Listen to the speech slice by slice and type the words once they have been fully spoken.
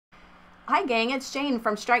Hi gang, it's Jane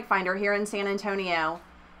from Strike Finder here in San Antonio.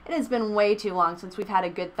 It has been way too long since we've had a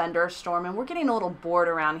good thunderstorm and we're getting a little bored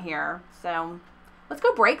around here. So let's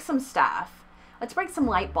go break some stuff. Let's break some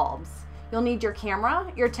light bulbs. You'll need your camera,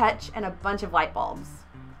 your touch, and a bunch of light bulbs.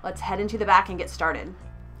 Let's head into the back and get started.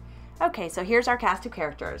 Okay, so here's our cast of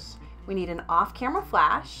characters. We need an off-camera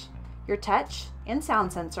flash, your touch and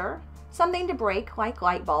sound sensor, something to break like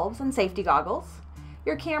light bulbs and safety goggles,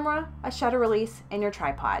 your camera, a shutter release, and your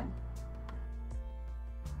tripod.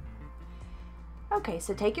 Okay,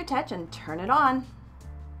 so take your touch and turn it on.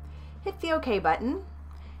 Hit the OK button.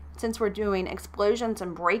 Since we're doing explosions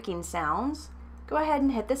and breaking sounds, go ahead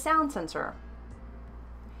and hit the sound sensor.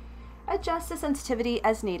 Adjust the sensitivity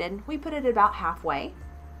as needed. We put it about halfway.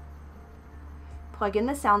 Plug in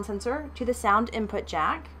the sound sensor to the sound input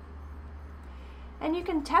jack. And you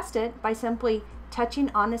can test it by simply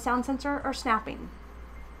touching on the sound sensor or snapping.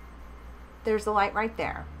 There's the light right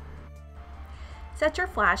there. Set your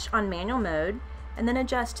flash on manual mode and then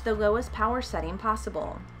adjust to the lowest power setting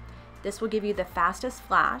possible. This will give you the fastest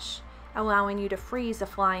flash, allowing you to freeze the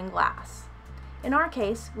flying glass. In our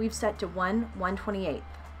case, we've set to 1/128.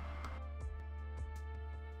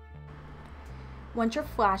 Once your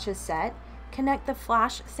flash is set, connect the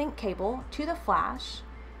flash sync cable to the flash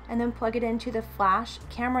and then plug it into the flash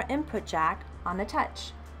camera input jack on the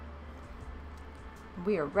touch.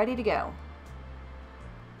 We are ready to go.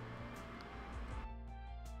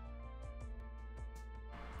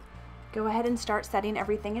 Go ahead and start setting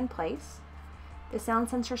everything in place. The sound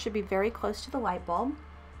sensor should be very close to the light bulb.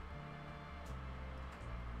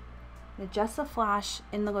 Adjust the flash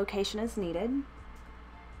in the location as needed.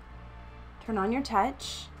 Turn on your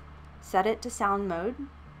touch. Set it to sound mode.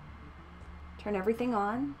 Turn everything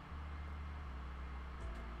on.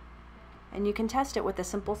 And you can test it with a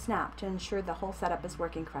simple snap to ensure the whole setup is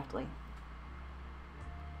working correctly.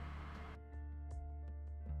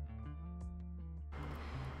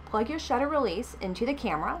 Plug your shutter release into the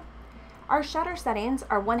camera. Our shutter settings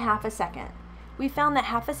are 1/2 a second. We found that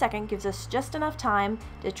 1/2 a second gives us just enough time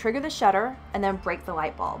to trigger the shutter and then break the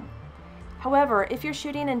light bulb. However, if you're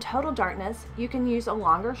shooting in total darkness, you can use a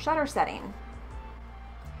longer shutter setting.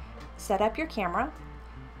 Set up your camera.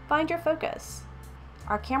 Find your focus.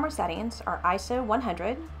 Our camera settings are ISO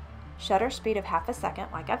 100, shutter speed of 1/2 a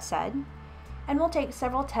second like I've said, and we'll take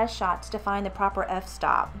several test shots to find the proper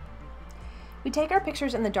f-stop. We take our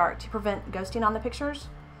pictures in the dark to prevent ghosting on the pictures,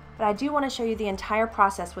 but I do want to show you the entire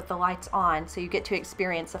process with the lights on so you get to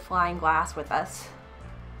experience the flying glass with us.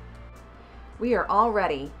 We are all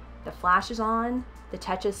ready. The flash is on, the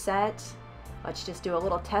touch is set. Let's just do a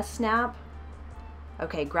little test snap.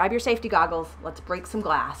 Okay, grab your safety goggles. Let's break some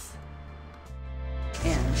glass.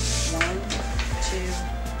 And 1, 2,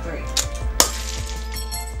 3.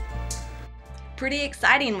 Pretty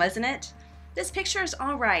exciting, wasn't it? This picture is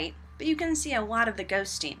all right, but you can see a lot of the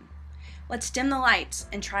ghosting. Let's dim the lights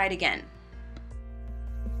and try it again.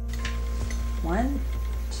 1,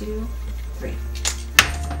 2, 3.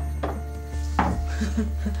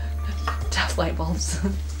 Tough light bulbs.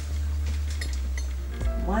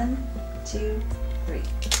 1, 2, 3.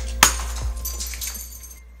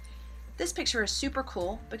 This picture is super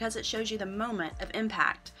cool because it shows you the moment of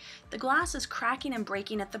impact. The glass is cracking and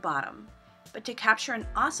breaking at the bottom. But to capture an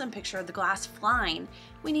awesome picture of the glass flying,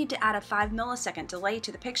 we need to add a 5 millisecond delay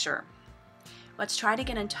to the picture. Let's try to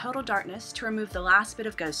get in total darkness to remove the last bit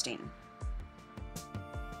of ghosting.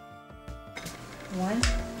 1,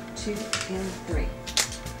 2, and 3.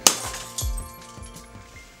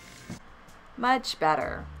 Much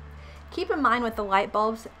better. Keep in mind with the light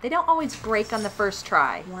bulbs, they don't always break on the first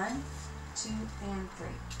try. 1, 2, and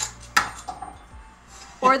 3.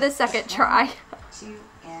 Or the second try. 1, 2,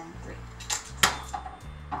 and 3.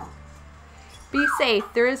 Be safe.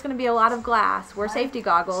 There is going to be a lot of glass. Wear safety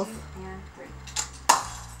goggles. 1, 2, and 3.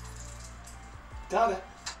 Got it.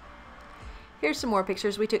 Here's some more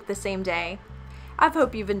pictures we took the same day. I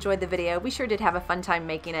hope you've enjoyed the video. We sure did have a fun time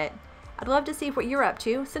making it. I'd love to see what you're up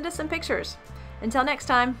to. Send us some pictures. Until next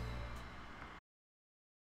time.